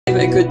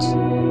a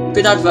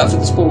good advert for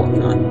the sport,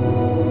 you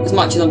know. As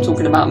much as I'm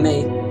talking about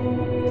me,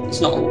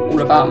 it's not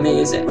all about me,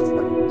 is it?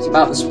 It's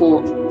about the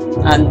sport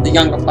and the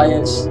younger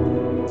players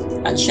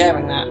and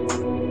sharing that.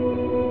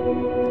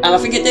 And I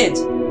think it did.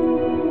 I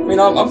mean,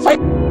 I'm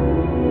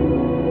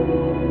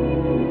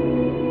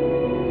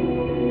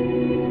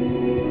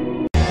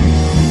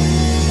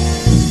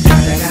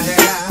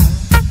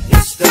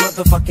It's the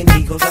motherfucking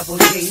Eagle Double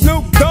G.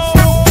 Snoop Dogg.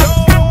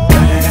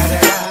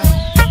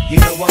 You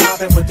know what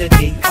happened with the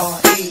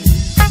D.R.E.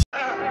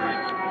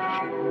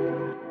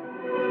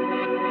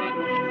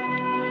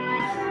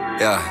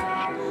 Yeah,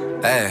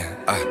 hey,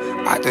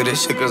 I do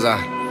this shit cause I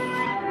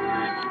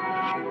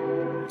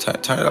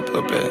turn it up a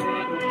little bit.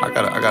 I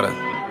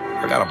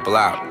gotta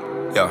block,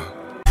 yo.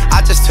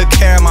 I just took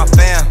care of my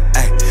fam,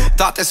 hey,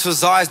 thought this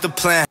was always the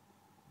plan.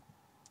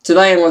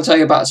 Today I'm going to tell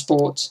you about a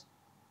sport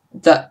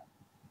that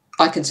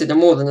I consider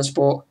more than a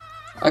sport.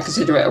 I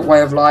consider it a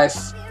way of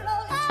life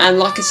and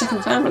like a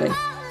second family.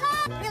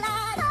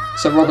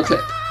 So roll the clip.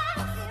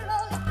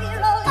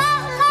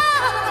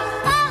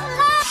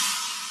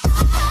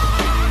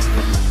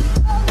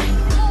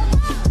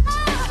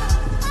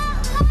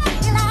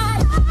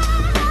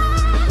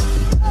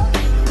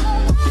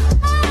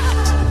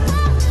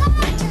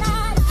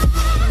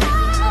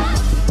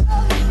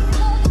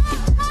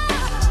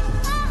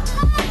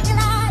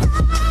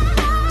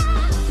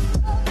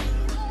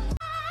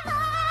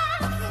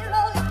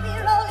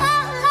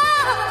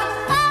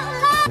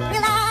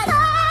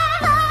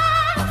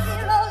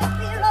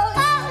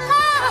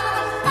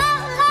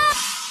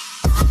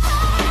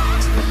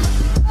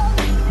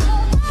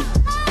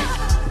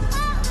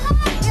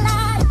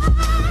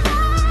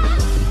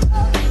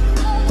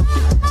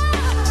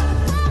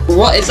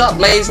 What is up,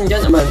 ladies and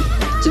gentlemen?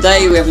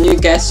 Today we have a new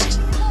guest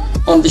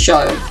on the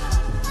show.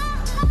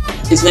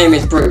 His name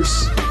is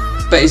Bruce,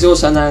 but he's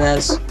also known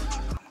as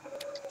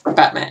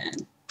Batman.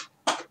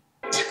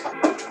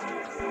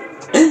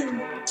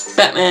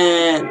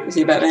 Batman! You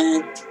see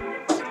Batman?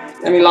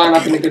 Let me line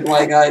up in a good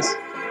way, guys.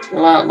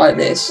 I'll line up like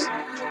this.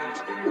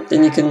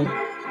 Then you can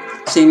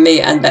see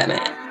me and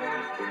Batman.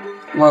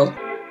 Well,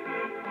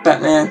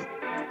 Batman.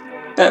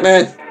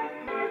 Batman!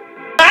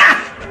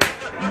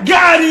 Ah!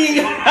 Got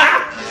him!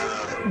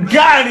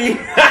 Got him!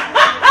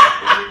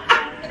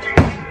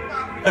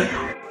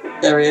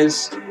 There he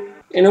is,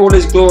 in all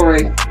his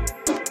glory.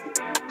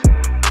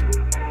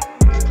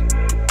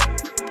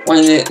 One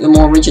of the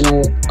more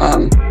original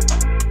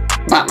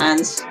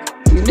Batmans.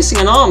 He's missing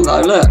an arm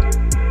though, look.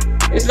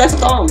 His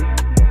left arm.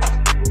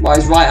 Well,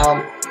 his right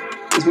arm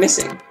is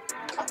missing.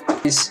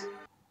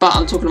 But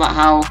I'm talking about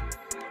how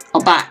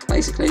I'm back,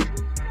 basically.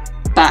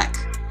 Back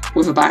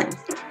with a bang.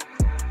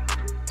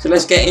 So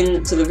let's get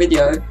into the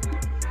video.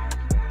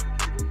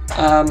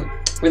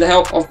 With the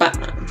help of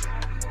Batman.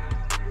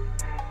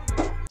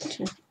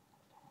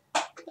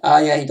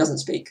 Yeah, he doesn't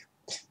speak.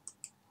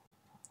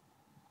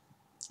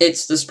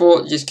 It's the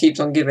sport just keeps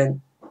on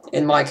giving,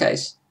 in my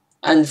case.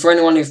 And for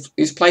anyone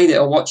who's played it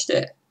or watched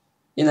it,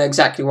 you know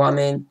exactly what I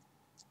mean.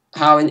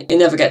 How it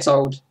never gets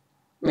old.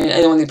 I mean,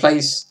 anyone who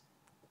plays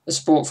the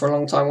sport for a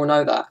long time will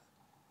know that.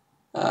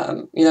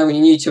 You know, when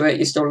you're new to it,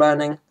 you're still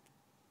learning.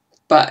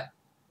 But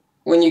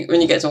when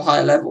you get to a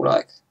higher level,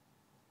 like,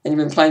 and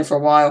you've been playing for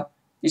a while,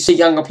 you see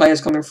younger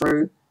players coming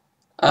through,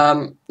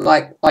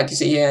 like you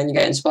see here, and you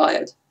get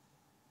inspired.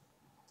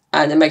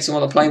 And it makes you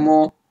want to play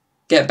more,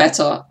 get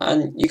better,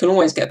 and you can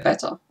always get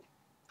better.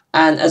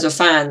 And as a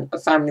fan, a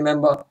family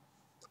member,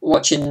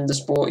 watching the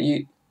sport,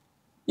 you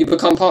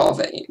become part of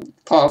it,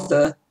 part of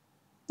the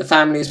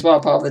family as well,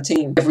 part of the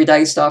team.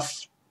 Everyday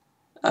stuff,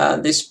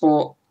 this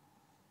sport,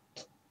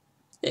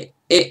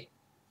 it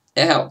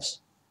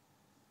helps.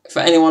 For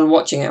anyone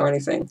watching it or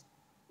anything,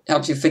 it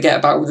helps you forget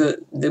about all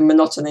the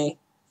monotony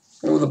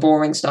and all the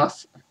boring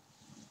stuff,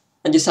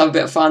 and just have a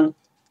bit of fun.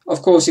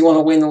 Of course, you want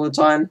to win all the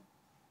time,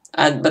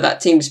 but that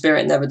team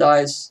spirit never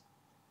dies.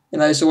 You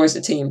know, it's always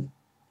a team.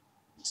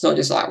 It's not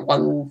just like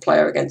one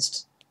player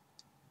against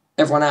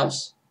everyone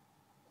else.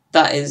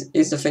 That is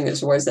the thing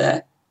that's always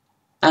there,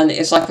 and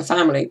it's like a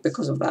family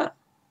because of that.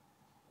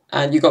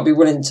 And you've got to be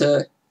willing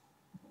to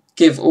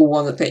give all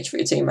on the pitch for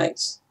your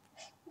teammates,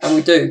 and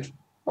we do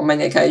on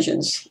many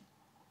occasions.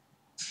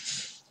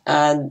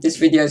 And this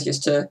video is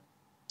just to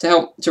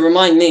help to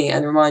remind me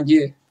and remind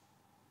you,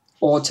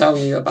 or tell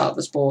you about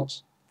the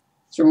sport.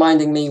 It's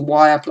reminding me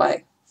why I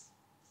play.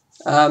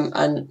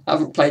 And I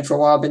haven't played for a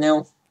while, been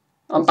ill.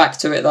 I'm back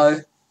to it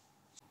though.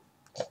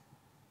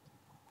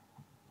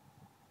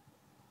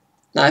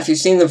 Now, if you've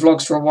seen the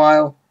vlogs for a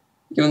while,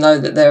 you'll know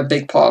that they're a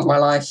big part of my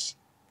life.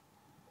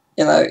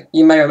 You know,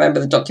 you may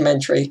remember the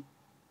documentary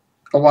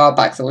a while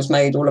back that was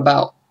made all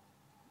about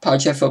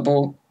powerchair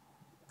football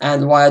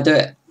and why I do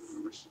it.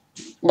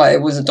 Well,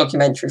 it was a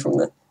documentary from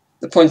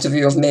the point of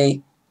view of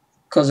me,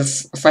 because of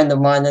a friend of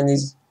mine and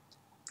his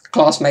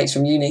classmates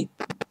from uni,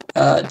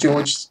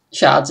 George,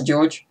 shout out to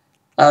George.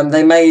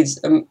 They made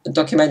a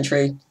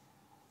documentary.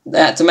 They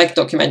had to make a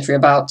documentary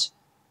about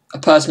a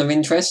person of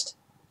interest,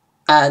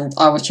 and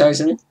I was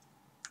chosen.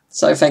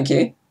 So thank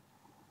you.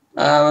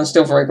 I'm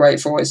still very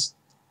grateful.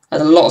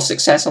 had a lot of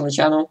success on the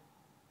channel.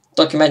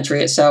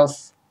 Documentary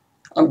itself,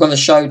 I'm going to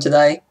show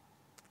today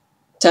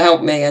to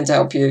help me and to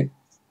help you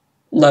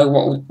know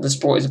what the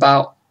sport is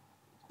about.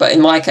 But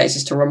in my case,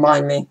 it's to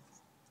remind me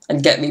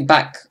and get me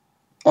back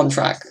on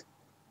track.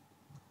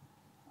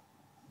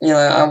 You know,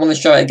 I want to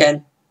show it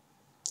again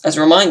as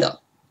a reminder.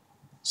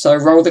 So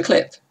roll the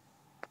clip.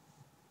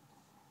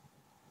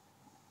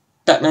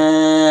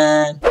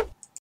 Batman.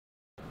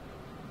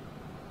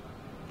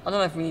 I don't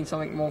know if we need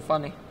something more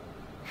funny.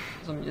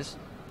 Something just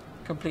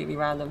completely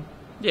random.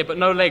 Yeah, but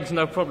no legs,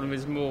 no problem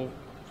is more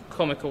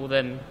comical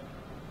than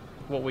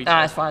what we do.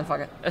 Ah, it's fine,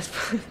 fuck it.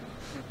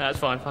 That's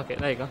fine, fuck it.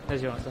 There you go.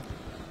 There's your answer.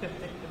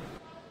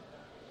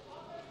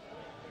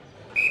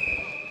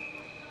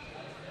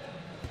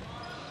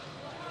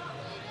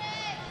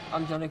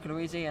 I'm Gianluca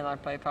Luisi and I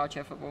play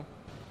powerchair football.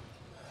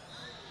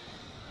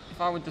 If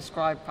I would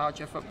describe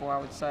powerchair football, I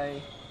would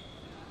say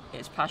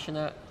it's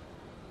passionate,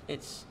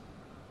 it's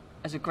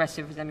as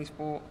aggressive as any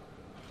sport,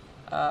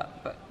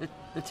 but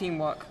the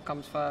teamwork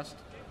comes first,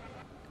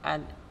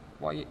 and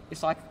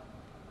it's like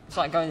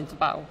going into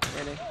battle,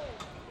 really.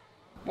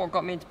 What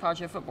got me into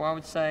powerchair football, I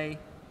would say,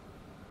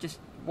 just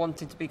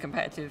wanting to be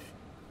competitive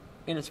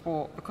in a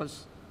sport,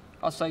 because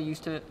I was so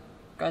used to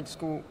going to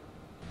school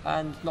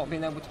and not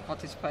being able to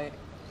participate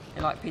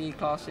in like PE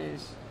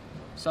classes,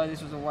 so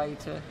this was a way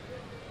to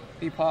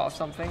be part of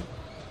something.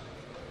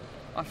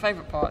 My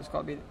favourite part has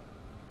got to be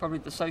probably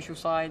the social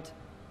side,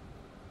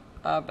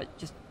 but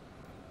just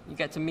you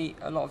get to meet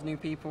a lot of new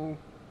people,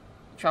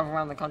 travel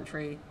around the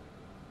country,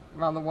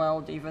 around the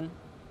world even,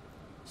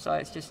 so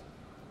it's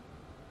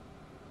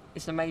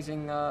an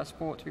amazing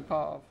sport to be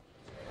part of.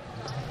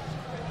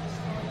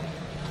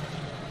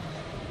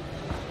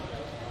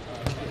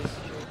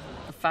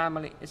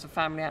 It's a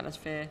family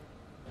atmosphere,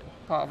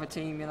 part of a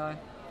team, you know,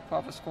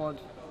 part of a squad.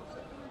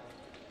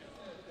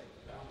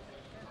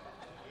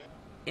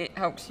 It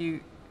helps you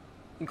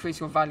increase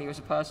your value as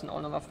a person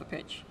on and off the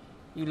pitch.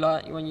 You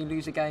learn, when you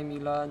lose a game, you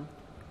learn.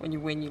 When you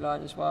win, you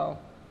learn as well.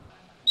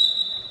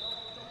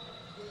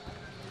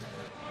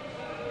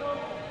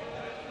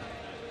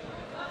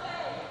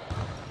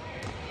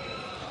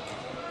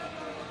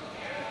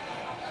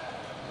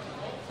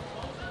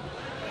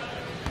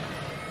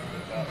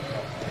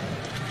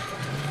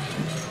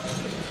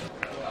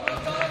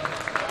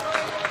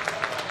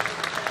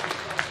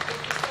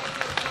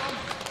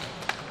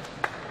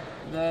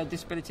 The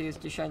disability is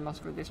Duchenne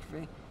muscular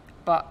dystrophy,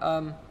 but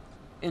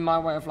in my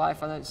way of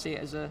life, I don't see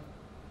it as a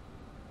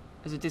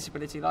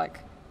disability. Like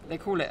they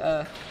call it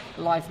a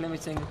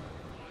life-limiting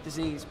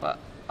disease, but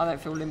I don't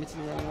feel limited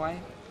in any way.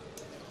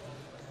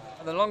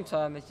 The long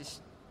term is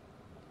just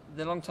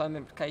the long-term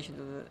implications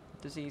of the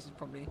disease is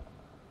probably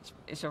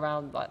it's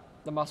around like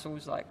the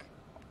muscles, like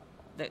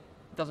that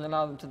doesn't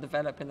allow them to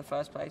develop in the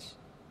first place,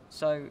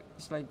 so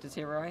they slowly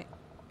deteriorate.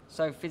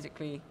 So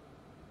physically,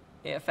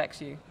 it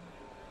affects you.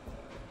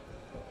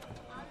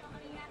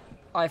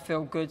 I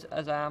feel good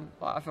as I am,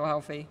 like I feel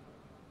healthy.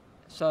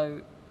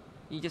 So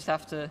you just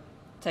have to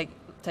take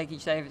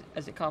each day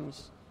as it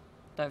comes.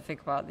 Don't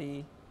think about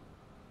the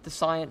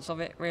science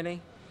of it,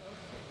 really.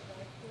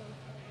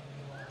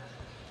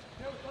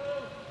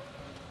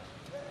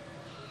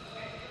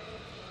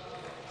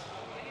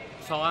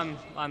 So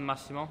I'm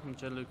Massimo, I'm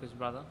Gianluca's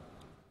brother.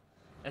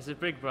 As a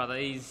big brother,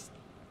 he's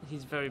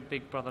very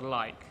big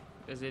brother-like,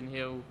 as in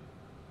he'll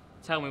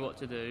tell me what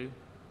to do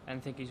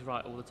and think he's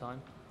right all the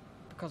time.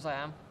 Because I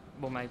am.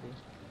 Well, maybe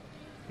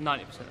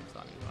 90% of the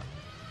time he's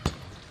right.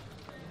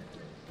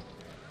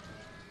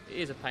 It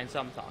is a pain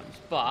sometimes,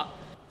 but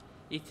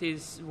it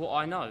is what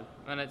I know,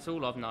 and it's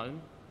all I've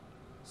known.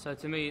 So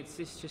to me,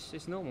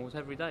 it's normal. It's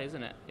every day,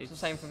 isn't it? It's the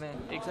same for me.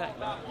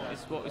 Exactly.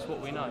 It's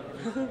what we know.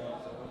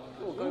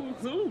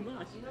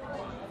 Nice.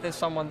 There's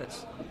someone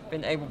that's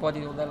been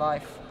able-bodied all their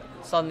life.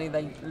 Suddenly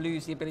they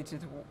lose the ability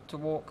to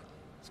walk.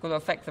 It's going to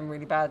affect them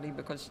really badly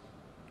because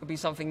it'll be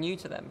something new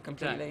to them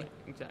completely.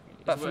 Exactly.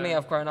 But for me,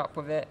 I've grown up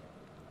with it.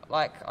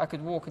 Like I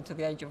could walk until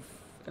the age of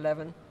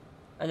 11,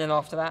 and then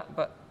after that.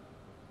 But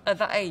at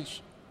that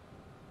age,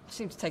 I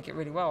seem to take it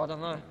really well. I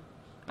don't know.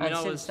 I mean,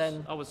 and since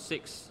then, I was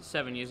 6,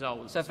 7 years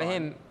old. So for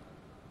him,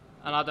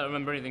 and I don't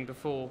remember anything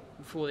before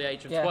the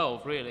age of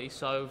 12, really.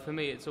 So for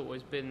me, it's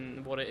always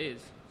been what it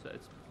is. So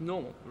it's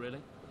normal, really.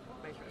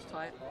 Make sure it's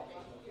tight.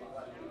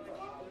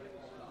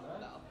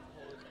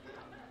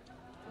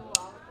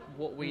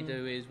 What we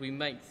do is we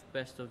make the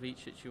best of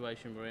each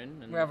situation we're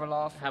in, and we have a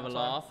laugh. Have a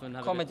laugh and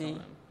have a good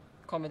time.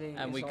 Comedy.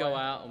 And we go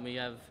out and we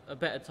have a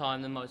better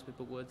time than most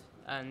people would.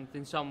 And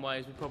in some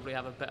ways, we probably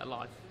have a better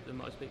life than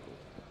most people.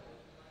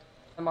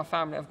 In my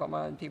family, I've got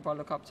my own people I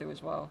look up to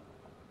as well.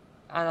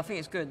 And I think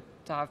it's good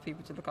to have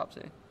people to look up to.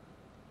 It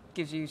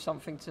gives you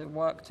something to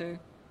work to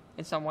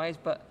in some ways,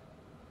 but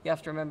you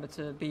have to remember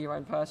to be your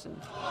own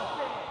person.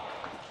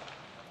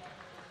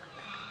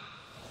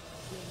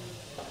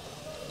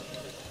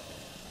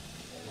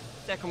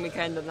 Second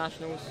weekend of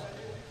Nationals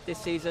this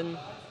season.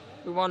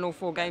 We won all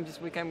 4 games this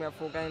weekend. We have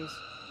 4 games.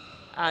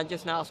 And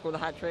just now I scored a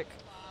hat-trick.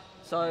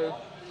 So,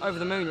 over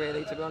the moon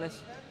really, to be honest.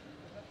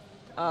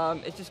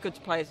 It's just good to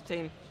play as a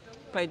team.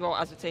 played well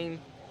as a team.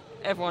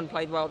 Everyone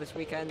played well this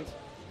weekend.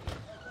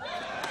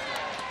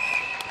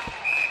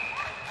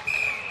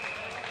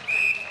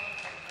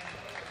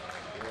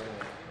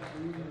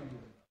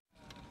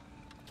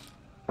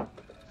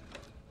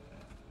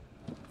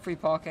 Free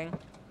parking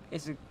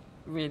is a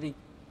really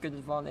good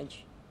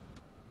advantage.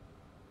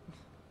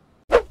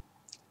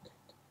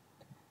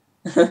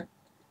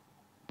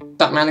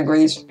 Batman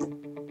agrees.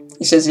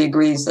 He says he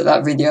agrees that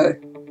that video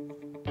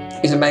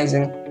is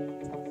amazing.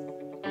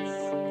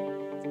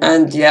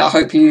 And yeah, I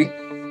hope you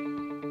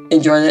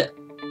enjoyed it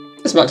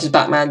as much as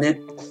Batman did.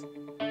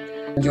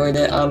 Enjoyed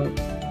it.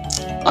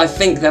 I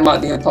think there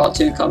might be a part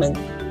 2 coming,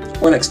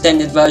 or an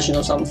extended version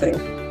or something.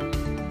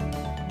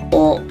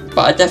 But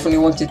I definitely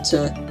wanted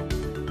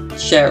to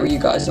share it with you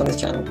guys on this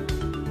channel.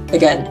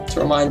 Again, to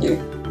remind you,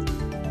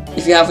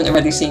 if you haven't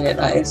already seen it,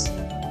 that is.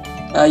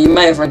 You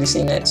may have already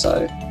seen it,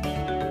 so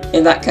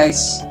in that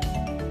case,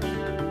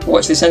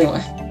 watch this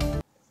anyway.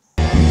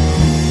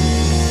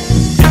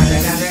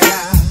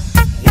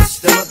 It's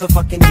the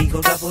motherfucking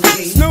Eagle Double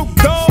G. Snoop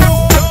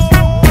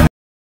Dogg.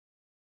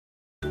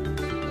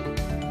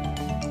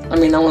 I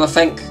mean, I want to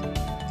thank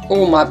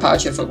all my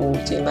powerchair football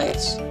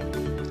teammates.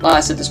 Like I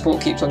said, the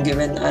sport keeps on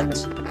giving, and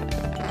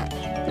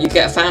you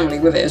get a family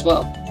with it as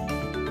well.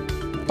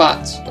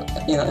 But,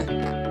 you know,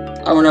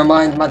 I want to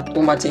remind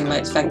all my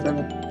teammates, thank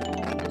them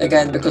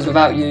again, because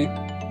without you,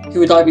 who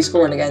would I be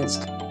scoring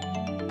against?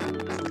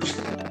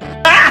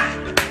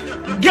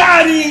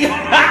 Got him!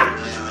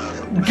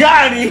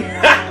 Got him!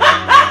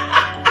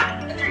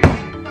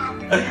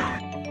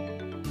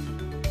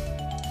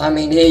 I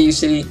mean, here you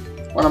see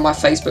one of my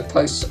Facebook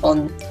posts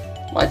on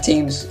my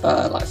team's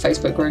like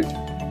Facebook group,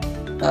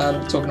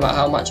 talking about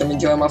how much I'm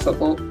enjoying my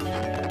football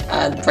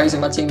and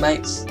praising my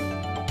teammates,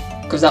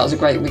 because that was a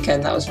great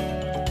weekend. That was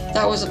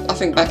I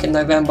think back in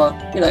November.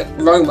 You know,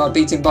 Roma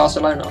beating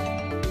Barcelona.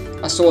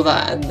 I saw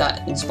that and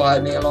that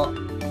inspired me a lot.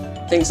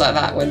 Things like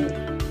that, when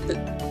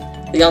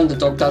the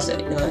underdog does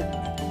it, you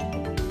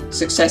know.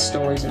 Success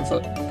stories in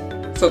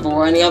football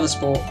or any other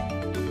sport.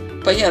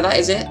 But yeah, that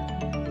is it.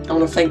 I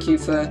want to thank you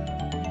for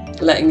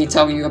letting me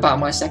tell you about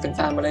my second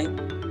family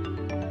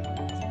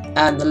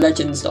and the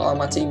legends that are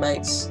my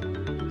teammates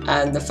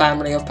and the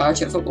family of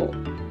powerchair football.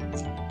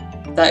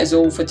 That is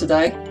all for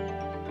today.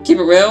 Keep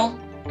it real.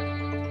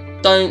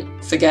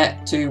 Don't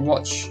forget to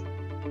watch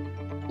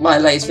my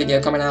latest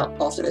video coming out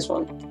after this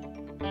one.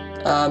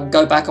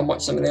 Go back and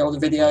watch some of the older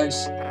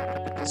videos.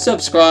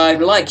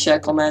 Subscribe, like, share,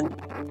 comment.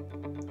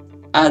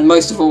 And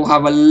most of all,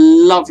 have a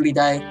lovely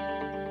day.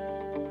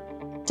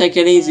 Take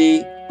it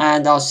easy,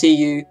 and I'll see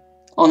you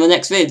on the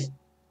next vid.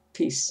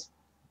 Peace.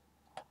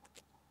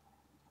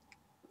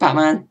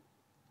 Batman,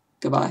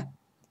 goodbye.